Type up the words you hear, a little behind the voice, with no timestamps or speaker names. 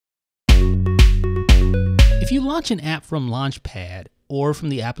If you launch an app from Launchpad or from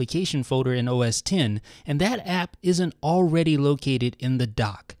the application folder in OS X, and that app isn't already located in the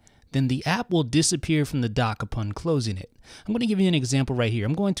dock, then the app will disappear from the dock upon closing it. I'm going to give you an example right here.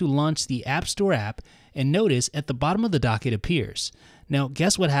 I'm going to launch the App Store app, and notice at the bottom of the dock it appears. Now,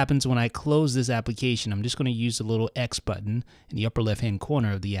 guess what happens when I close this application? I'm just going to use the little X button in the upper left-hand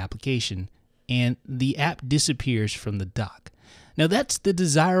corner of the application, and the app disappears from the dock. Now, that's the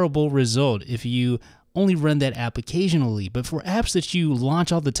desirable result if you only run that app occasionally, but for apps that you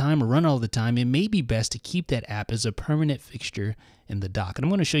launch all the time or run all the time, it may be best to keep that app as a permanent fixture in the dock. And I'm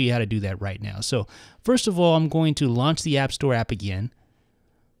going to show you how to do that right now. So first of all, I'm going to launch the App Store app again.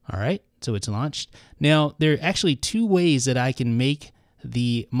 All right, so it's launched. Now, there are actually two ways that I can make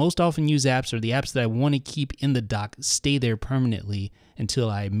the most often used apps, or the apps that I want to keep in the dock, stay there permanently until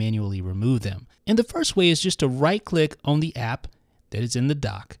I manually remove them. And the first way is just to right click on the app that is in the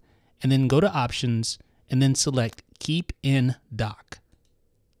dock, and then go to Options, and then select Keep in Dock,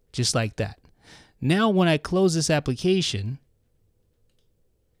 just like that. Now when I close this application,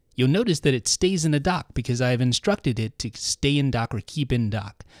 you'll notice that it stays in the dock because I've instructed it to stay in dock or keep in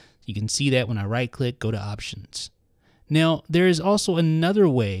dock. You can see that when I right click, go to Options. Now there is also another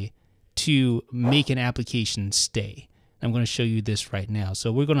way to make an application stay. I'm going to show you this right now.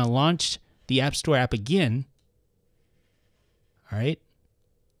 So we're going to launch the App Store app again. All right.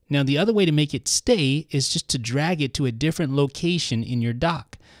 Now, the other way to make it stay is just to drag it to a different location in your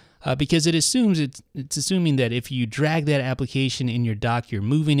dock, because it assumes it's assuming that if you drag that application in your dock, you're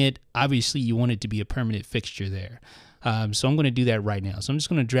moving it. Obviously, you want it to be a permanent fixture there. So I'm going to do that right now. So I'm just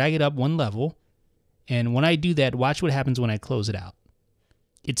going to drag it up one level. And when I do that, watch what happens when I close it out.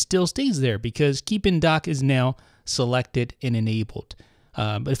 It still stays there because Keep in Dock is now selected and enabled.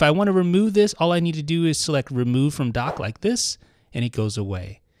 But if I want to remove this, all I need to do is select Remove from Dock like this, and it goes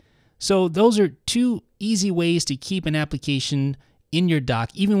away. So those are two easy ways to keep an application in your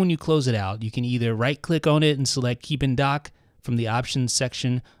dock. Even when you close it out, you can either right click on it and select Keep in Dock from the Options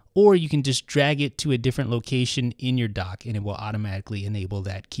section, or you can just drag it to a different location in your dock and it will automatically enable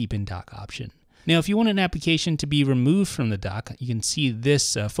that Keep in Dock option. Now, if you want an application to be removed from the dock, you can see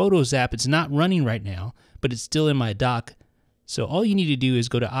this Photos app. It's not running right now, but it's still in my dock. So all you need to do is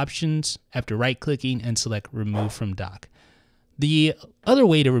go to Options after right clicking and select Remove from Dock. The other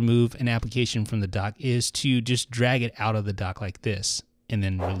way to remove an application from the dock is to just drag it out of the dock like this and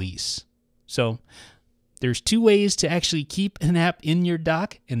then release. So there's two ways to actually keep an app in your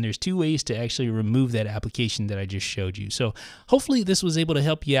dock, and there's two ways to actually remove that application that I just showed you. So hopefully this was able to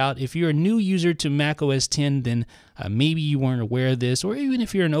help you out. If you're a new user to Mac OS X, then maybe you weren't aware of this, or even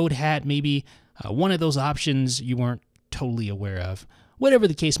if you're an old hat, maybe one of those options you weren't totally aware of. Whatever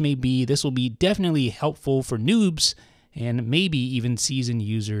the case may be, this will be definitely helpful for noobs and maybe even seasoned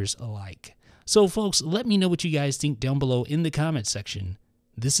users alike. So folks, let me know what you guys think down below in the comments section.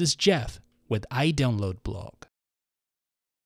 This is Jeff with iDownload Blog.